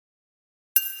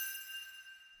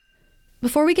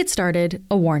Before we get started,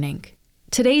 a warning.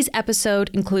 Today's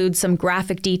episode includes some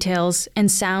graphic details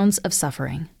and sounds of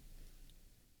suffering.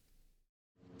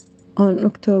 On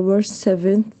October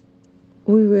 7th,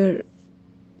 we were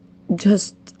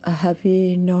just a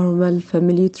happy, normal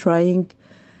family trying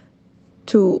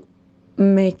to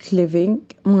make living.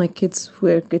 My kids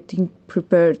were getting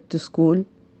prepared to school.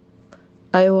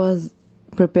 I was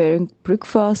preparing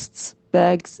breakfasts,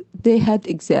 bags. They had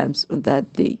exams on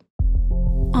that day.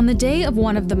 On the day of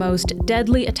one of the most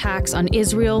deadly attacks on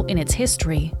Israel in its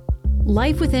history,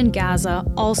 life within Gaza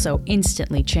also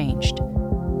instantly changed.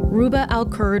 Ruba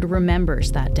Al-Kurd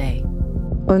remembers that day.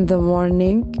 On the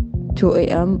morning, 2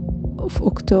 a.m. of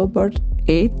October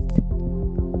 8th,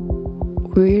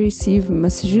 we received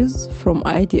messages from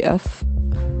IDF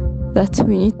that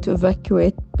we need to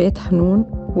evacuate Beit Hanun,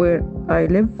 where I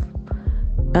live.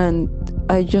 And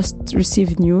I just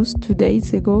received news 2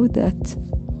 days ago that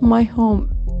my home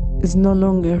is no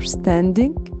longer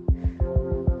standing,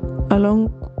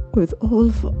 along with all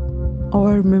of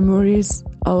our memories,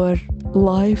 our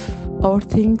life, our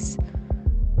things,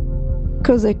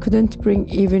 because I couldn't bring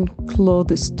even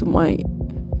clothes to my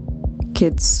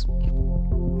kids.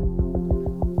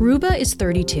 Ruba is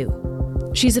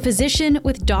 32. She's a physician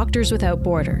with Doctors Without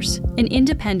Borders, an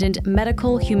independent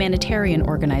medical humanitarian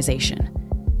organization.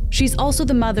 She's also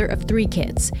the mother of 3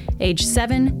 kids, aged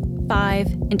 7, 5,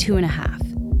 and 2.5.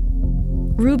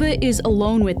 Ruba is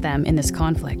alone with them in this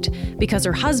conflict because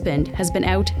her husband has been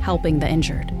out helping the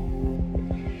injured.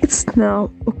 It's now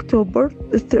October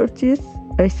the 30th,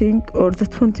 I think, or the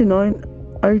 29th.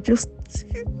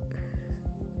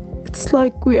 It's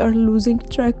like we are losing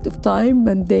track of time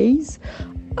and days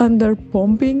under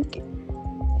bombing,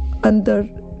 under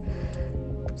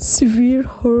severe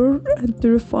horror and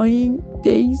terrifying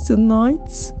days and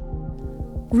nights.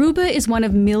 Ruba is one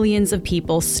of millions of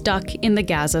people stuck in the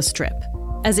Gaza Strip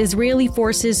as Israeli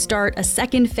forces start a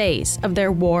second phase of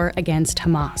their war against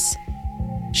Hamas.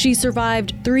 She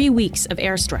survived 3 weeks of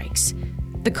airstrikes.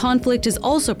 The conflict has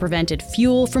also prevented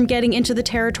fuel from getting into the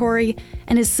territory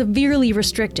and has severely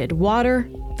restricted water,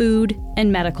 food,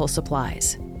 and medical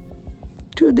supplies.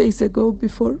 2 days ago,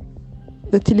 before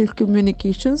the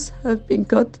telecommunications have been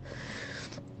cut,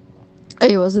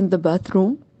 I was in the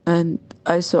bathroom and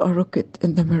I saw a rocket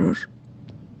in the mirror.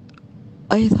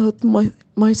 I thought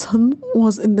my son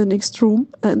was in the next room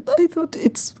and I thought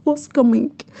it was coming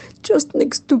just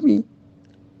next to me.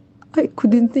 I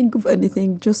couldn't think of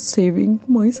anything, just saving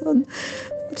my son,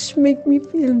 which made me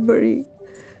feel very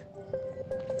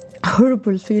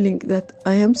horrible feeling that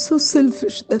I am so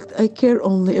selfish that I care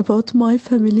only about my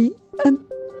family and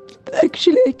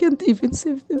actually I can't even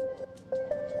save them.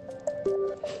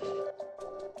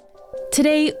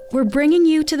 Today, we're bringing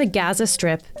you to the Gaza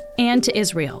Strip and to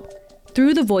Israel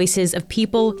through the voices of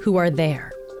people who are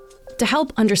there to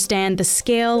help understand the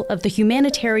scale of the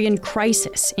humanitarian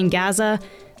crisis in Gaza,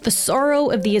 the sorrow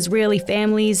of the Israeli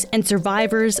families and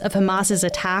survivors of Hamas's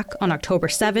attack on October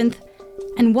 7th,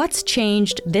 and what's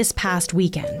changed this past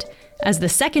weekend as the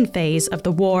second phase of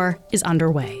the war is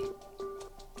underway.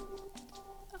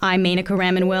 I'm Menaka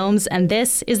Raman-Wilms, and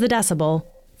this is The Decibel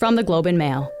from the Globe and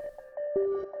Mail.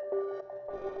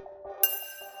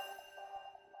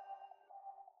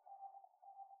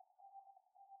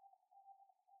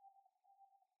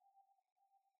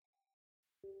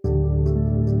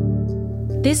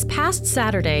 This past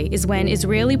Saturday is when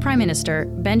Israeli Prime Minister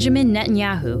Benjamin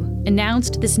Netanyahu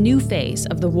announced this new phase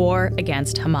of the war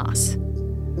against Hamas.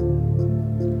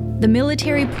 The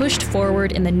military pushed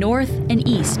forward in the north and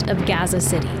east of Gaza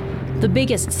City, the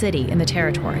biggest city in the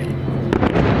territory.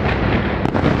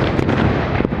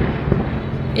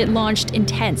 It launched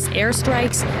intense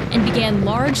airstrikes and began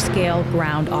large-scale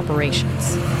ground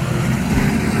operations.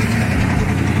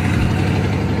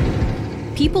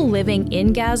 People living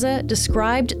in Gaza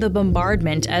described the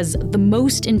bombardment as the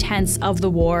most intense of the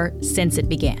war since it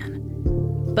began.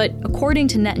 But according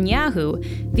to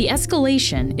Netanyahu, the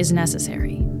escalation is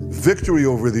necessary. Victory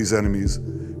over these enemies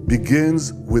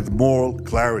begins with moral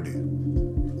clarity.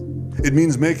 It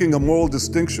means making a moral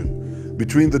distinction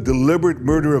between the deliberate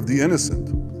murder of the innocent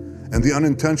and the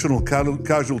unintentional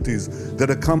casualties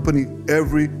that accompany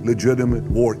every legitimate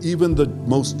war, even the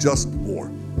most just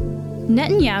war.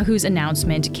 Netanyahu's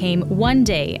announcement came one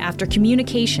day after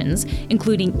communications,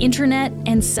 including internet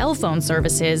and cell phone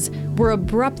services, were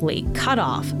abruptly cut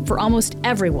off for almost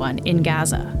everyone in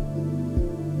Gaza.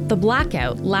 The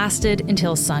blackout lasted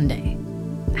until Sunday.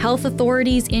 Health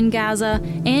authorities in Gaza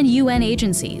and UN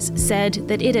agencies said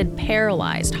that it had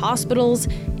paralyzed hospitals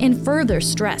and further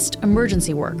stressed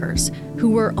emergency workers who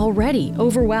were already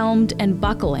overwhelmed and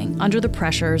buckling under the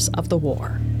pressures of the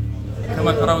war.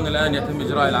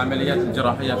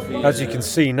 As you can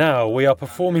see now, we are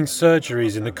performing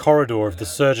surgeries in the corridor of the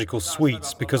surgical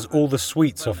suites because all the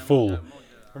suites are full.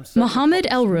 Mohammed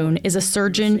El-Roun is a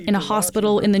surgeon in a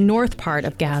hospital in the north part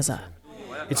of Gaza.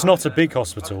 It's not a big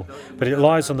hospital, but it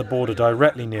lies on the border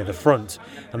directly near the front,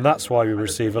 and that's why we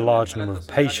receive a large number of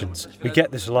patients. We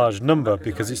get this large number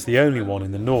because it's the only one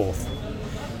in the north.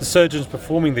 The surgeons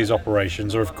performing these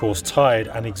operations are of course tired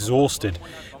and exhausted,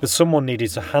 but someone needed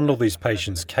to handle these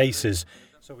patients' cases.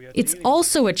 It's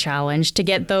also a challenge to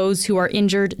get those who are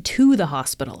injured to the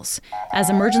hospitals, as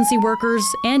emergency workers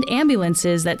and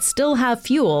ambulances that still have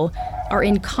fuel are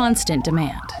in constant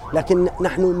demand.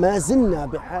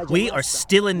 We are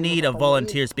still in need of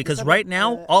volunteers because right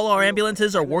now all our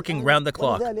ambulances are working round the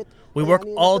clock. We work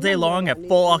all day long at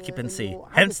full occupancy.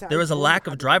 Hence, there is a lack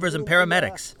of drivers and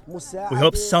paramedics. We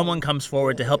hope someone comes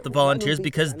forward to help the volunteers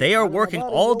because they are working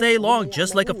all day long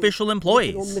just like official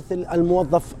employees.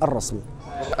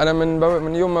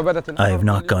 I have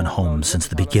not gone home since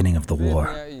the beginning of the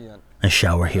war. I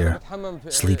shower here,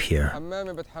 sleep here,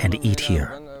 and eat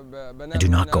here. I do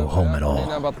not go home at all.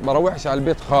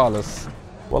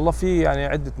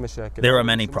 There are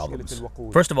many problems.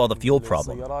 First of all, the fuel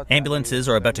problem. Ambulances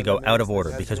are about to go out of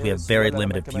order because we have very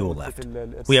limited fuel left.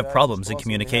 We have problems in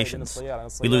communications.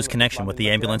 We lose connection with the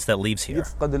ambulance that leaves here.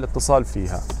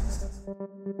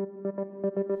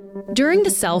 During the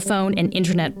cell phone and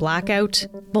internet blackout,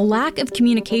 the lack of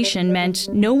communication meant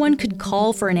no one could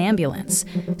call for an ambulance.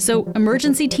 So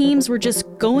emergency teams were just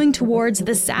going towards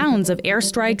the sounds of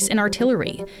airstrikes and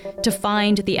artillery to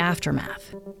find the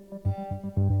aftermath.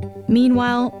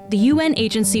 Meanwhile, the UN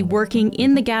agency working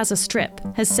in the Gaza Strip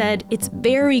has said it's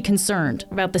very concerned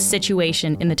about the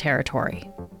situation in the territory.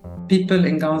 People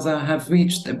in Gaza have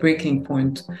reached a breaking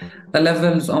point. The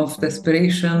levels of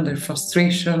desperation, their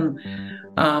frustration,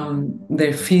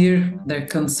 their fear, their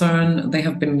concern, they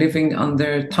have been living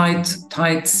under tight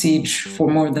siege for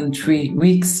more than 3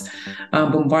 weeks.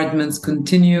 Bombardments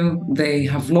continue. They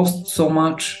have lost so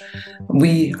much.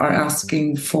 We are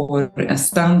asking for a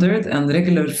standard and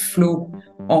regular flow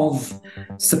of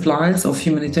supplies, of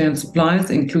humanitarian supplies,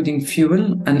 including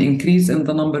fuel, an increase in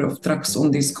the number of trucks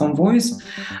on these convoys,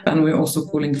 and we're also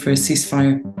calling for a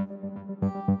ceasefire.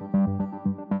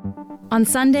 On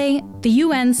Sunday, the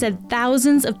UN said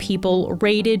thousands of people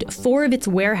raided 4 of its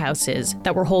warehouses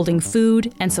that were holding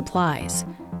food and supplies.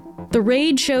 The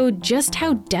raid showed just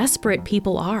how desperate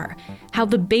people are, how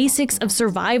the basics of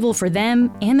survival for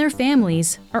them and their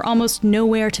families are almost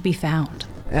nowhere to be found.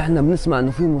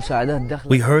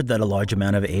 We heard that a large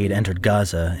amount of aid entered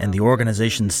Gaza, and the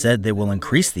organization said they will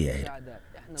increase the aid.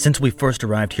 Since we first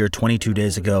arrived here 22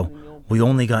 days ago, we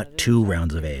only got 2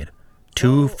 rounds of aid.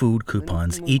 2 food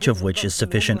coupons, each of which is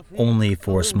sufficient only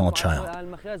for a small child.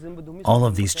 All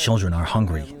of these children are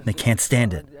hungry. They can't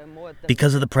stand it.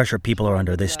 Because of the pressure people are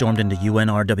under, they stormed into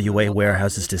UNRWA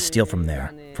warehouses to steal from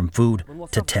there, from food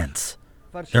to tents.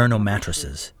 There are no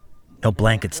mattresses, no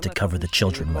blankets to cover the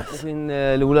children with. We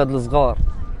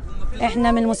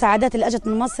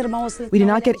did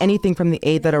not get anything from the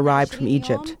aid that arrived from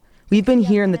Egypt. We've been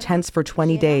here in the tents for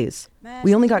 20 days.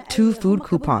 We only got 2 food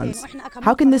coupons.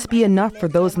 How can this be enough for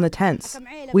those in the tents?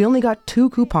 We only got 2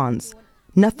 coupons.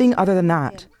 Nothing other than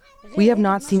that. We have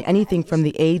not seen anything from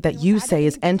the aid that you say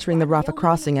is entering the Rafah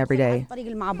crossing every day.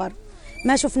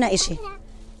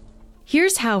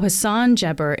 Here's how Hassan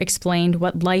Jeber explained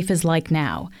what life is like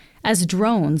now, as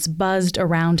drones buzzed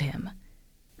around him.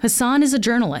 Hassan is a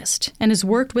journalist and has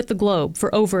worked with the Globe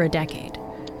for over a decade.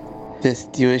 The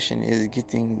situation is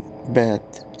getting bad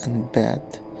and bad.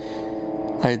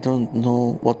 I don't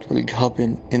know what will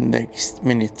happen in the next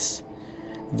minutes.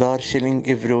 They are shelling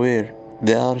everywhere.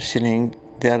 They are shelling,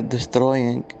 they are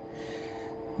destroying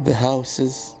the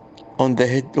houses on the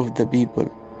head of the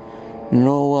people.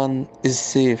 No one is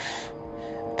safe.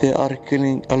 They are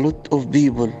killing a lot of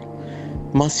people.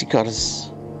 Massacres.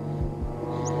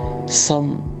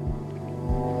 Some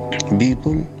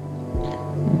people,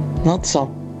 not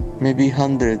some, maybe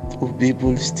 100 of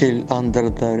people still under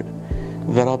the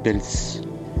rebels,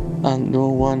 and no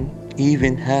one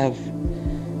even have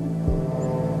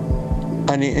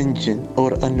any engine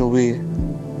or any way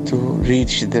to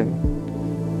reach them.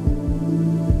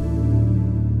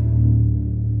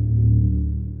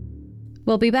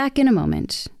 We'll be back in a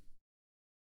moment.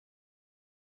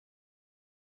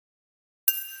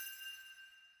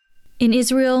 In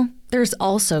Israel, there's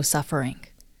also suffering.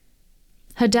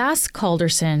 Hadass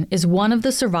Calderson is one of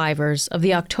the survivors of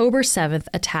the October 7th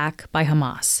attack by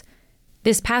Hamas.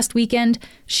 This past weekend,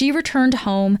 she returned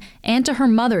home and to her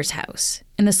mother's house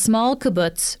in the small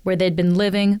kibbutz where they'd been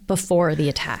living before the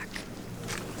attack.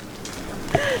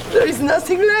 There is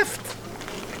nothing left.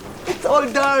 It's all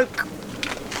dark.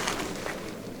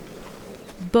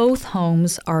 Both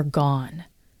homes are gone.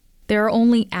 There are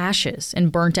only ashes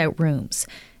and burnt-out rooms.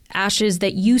 Ashes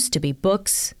that used to be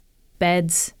books,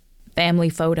 beds, family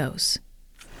photos.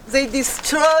 They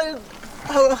destroyed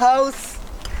our house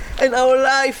and our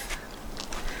life.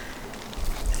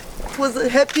 It was a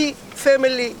happy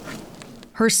family.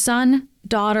 Her son,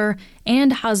 daughter,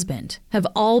 and husband have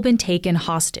all been taken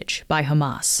hostage by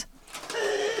Hamas.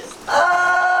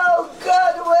 Oh,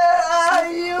 God, where are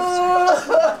you?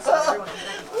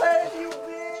 Where have you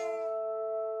been?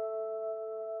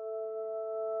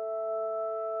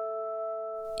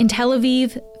 In Tel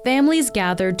Aviv, families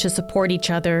gathered to support each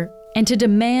other and to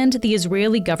demand the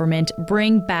Israeli government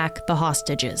bring back the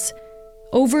hostages.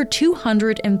 Over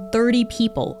 230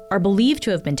 people are believed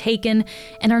to have been taken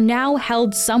and are now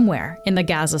held somewhere in the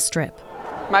Gaza Strip.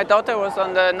 My daughter was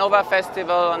on the Nova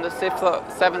Festival on the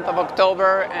 7th of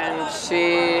October, and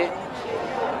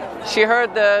she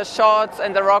heard the shots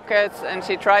and the rockets, and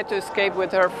she tried to escape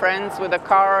with her friends with a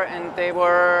car, and they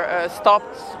were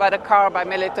stopped by the car by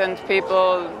militant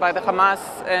people, by the Hamas,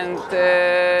 and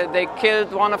they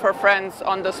killed one of her friends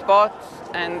on the spot,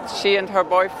 and she and her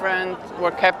boyfriend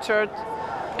were captured.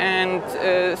 And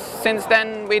since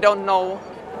then, we don't know.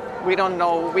 We don't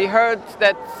know. We heard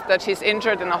that she's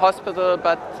injured in a hospital,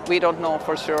 but we don't know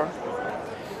for sure.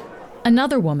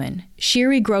 Another woman,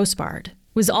 Shiri Grossbard,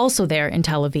 was also there in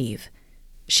Tel Aviv.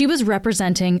 She was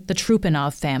representing the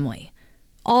Trupanov family,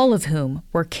 all of whom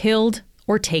were killed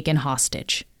or taken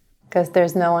hostage. Because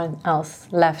there's no one else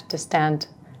left to stand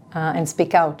and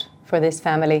speak out for this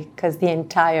family, because the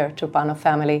entire Trupanov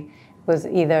family was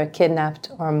either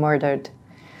kidnapped or murdered.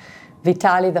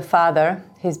 Vitali, the father,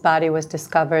 his body was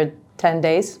discovered 10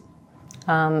 days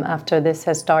after this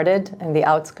has started in the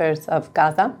outskirts of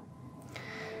Gaza.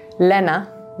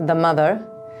 Lena, the mother,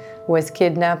 was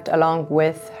kidnapped along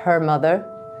with her mother,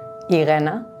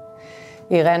 Irena.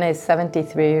 Irena is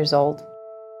 73 years old.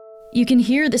 You can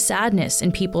hear the sadness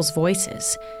in people's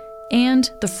voices and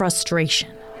the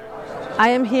frustration. I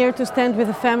am here to stand with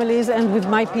the families and with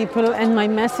my people, and my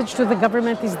message to the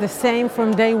government is the same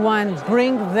from day one.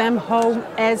 Bring them home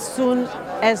as soon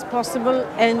as possible,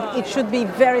 and it should be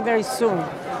very, very soon.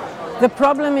 The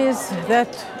problem is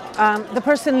that the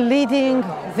person leading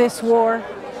this war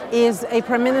is a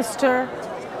prime minister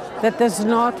that does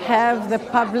not have the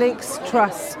public's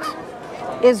trust.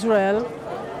 Israel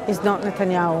is not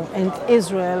Netanyahu, and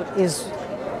Israel is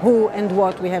who and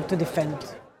what we have to defend.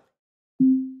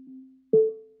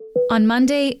 On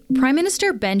Monday, Prime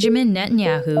Minister Benjamin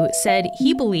Netanyahu said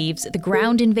he believes the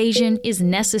ground invasion is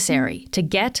necessary to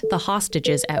get the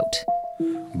hostages out.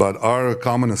 But our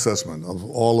common assessment of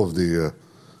all of the,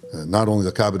 not only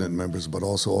the cabinet members, but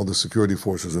also all the security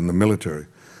forces and the military,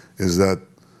 is that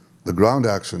the ground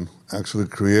action actually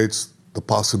creates the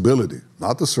possibility,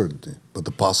 not the certainty, but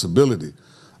the possibility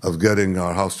of getting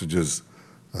our hostages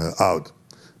out.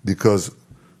 Because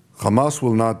Hamas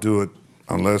will not do it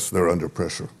unless they're under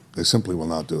pressure. They simply will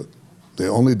not do it. They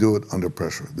only do it under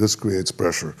pressure. This creates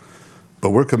pressure.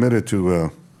 But we're committed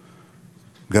to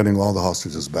getting all the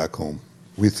hostages back home.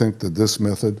 We think that this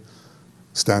method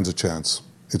stands a chance.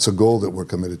 It's a goal that we're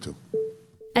committed to.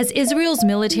 As Israel's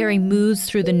military moves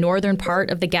through the northern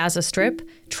part of the Gaza Strip,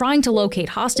 trying to locate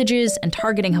hostages and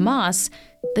targeting Hamas,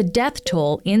 the death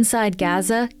toll inside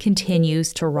Gaza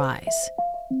continues to rise.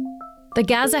 The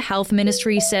Gaza Health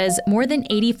Ministry says more than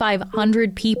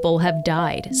 8,500 people have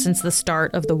died since the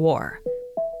start of the war.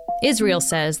 Israel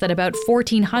says that about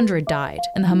 1,400 died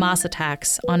in the Hamas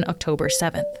attacks on October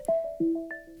 7th.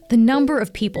 The number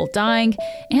of people dying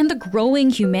and the growing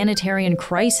humanitarian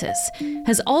crisis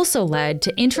has also led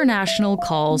to international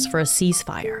calls for a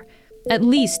ceasefire, at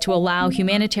least to allow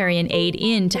humanitarian aid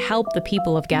in to help the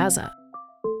people of Gaza.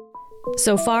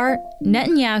 So far,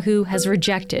 Netanyahu has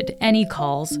rejected any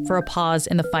calls for a pause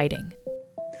in the fighting.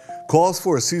 Calls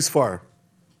for a ceasefire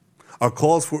are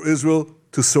calls for Israel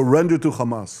to surrender to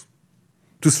Hamas,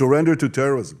 to surrender to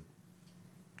terrorism,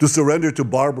 to surrender to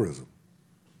barbarism.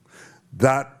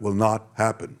 That will not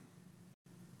happen.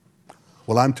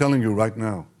 Well, I'm telling you right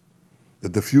now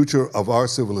that the future of our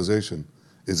civilization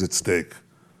is at stake.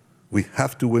 We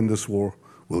have to win this war.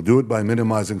 We'll do it by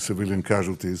minimizing civilian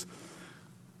casualties.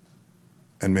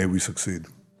 And may we succeed.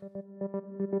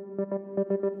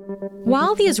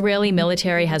 While the Israeli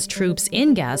military has troops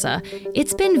in Gaza,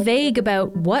 it's been vague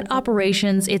about what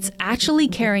operations it's actually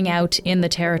carrying out in the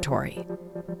territory.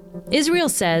 Israel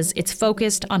says it's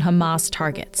focused on Hamas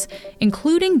targets,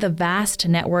 including the vast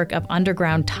network of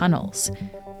underground tunnels.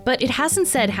 but it hasn't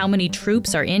said how many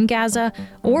troops are in Gaza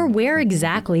or where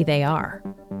exactly they are.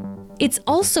 It's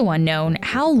also unknown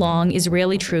how long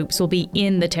Israeli troops will be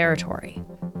in the territory.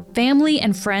 Family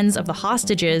and friends of the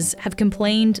hostages have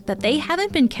complained that they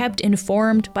haven't been kept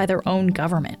informed by their own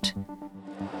government.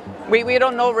 We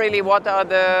don't know really what are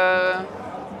the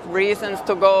reasons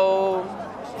to go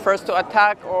first to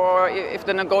attack, or if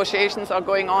the negotiations are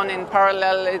going on in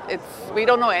parallel. We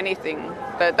don't know anything.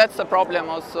 That's the problem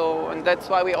also, and that's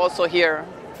why we're also here.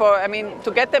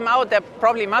 To get them out, there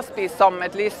probably must be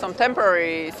at least some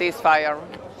temporary ceasefire.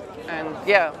 And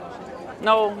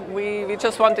we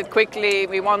just want it quickly.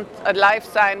 We want a life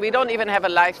sign. We don't even have a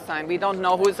life sign. We don't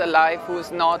know who's alive,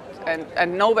 who's not,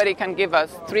 and nobody can give us.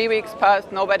 3 weeks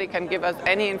passed, nobody can give us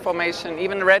any information,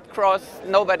 even Red Cross,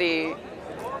 nobody,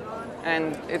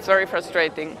 and it's very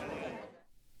frustrating.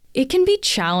 It can be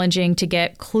challenging to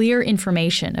get clear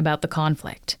information about the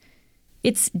conflict.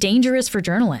 It's dangerous for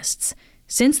journalists.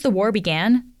 Since the war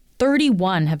began,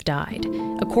 31 have died,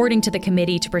 according to the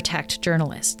Committee to Protect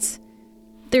Journalists.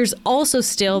 There's also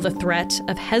still the threat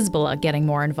of Hezbollah getting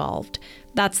more involved.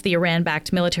 That's the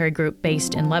Iran-backed military group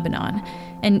based in Lebanon.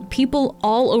 And people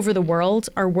all over the world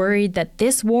are worried that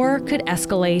this war could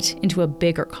escalate into a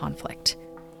bigger conflict.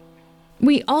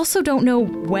 We also don't know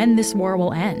when this war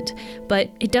will end, but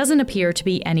it doesn't appear to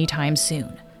be anytime soon.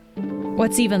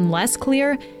 What's even less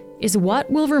clear is what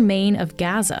will remain of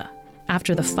Gaza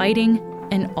after the fighting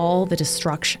and all the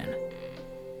destruction.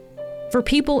 For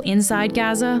people inside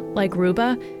Gaza, like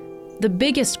Ruba, the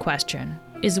biggest question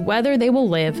is whether they will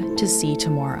live to see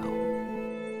tomorrow.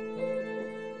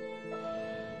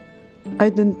 I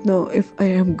don't know if I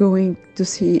am going to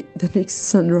see the next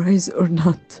sunrise or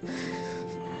not.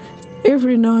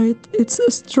 Every night it's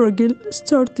a struggle,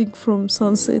 starting from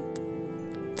sunset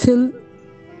till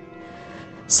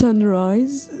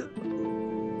sunrise,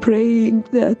 praying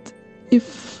that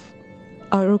if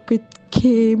a rocket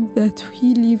came, that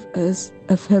we live as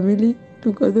a family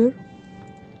together.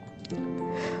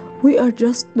 We are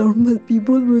just normal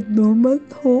people with normal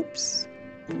hopes.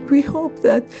 We hope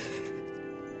that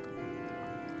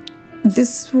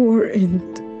this war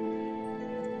ends.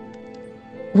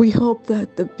 We hope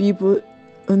that the people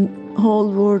in the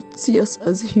whole world see us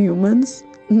as humans,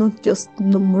 not just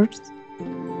numbers.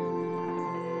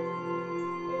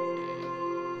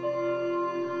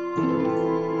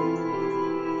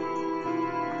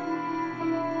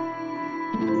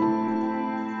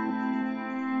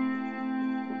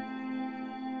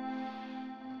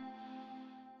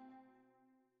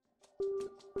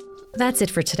 That's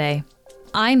it for today.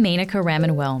 I'm Menaka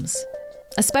Raman-Wilms.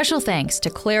 A special thanks to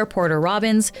Claire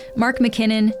Porter-Robbins, Mark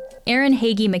McKinnon, Aaron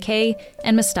Hagee-McKay,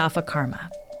 and Mustafa Karma.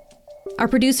 Our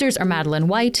producers are Madeline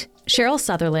White, Cheryl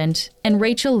Sutherland, and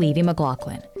Rachel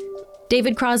Levy-McLaughlin.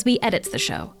 David Crosby edits the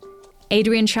show.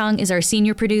 Adrian Chung is our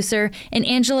senior producer, and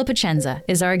Angela Pacenza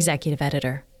is our executive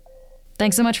editor.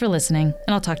 Thanks so much for listening,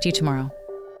 and I'll talk to you tomorrow.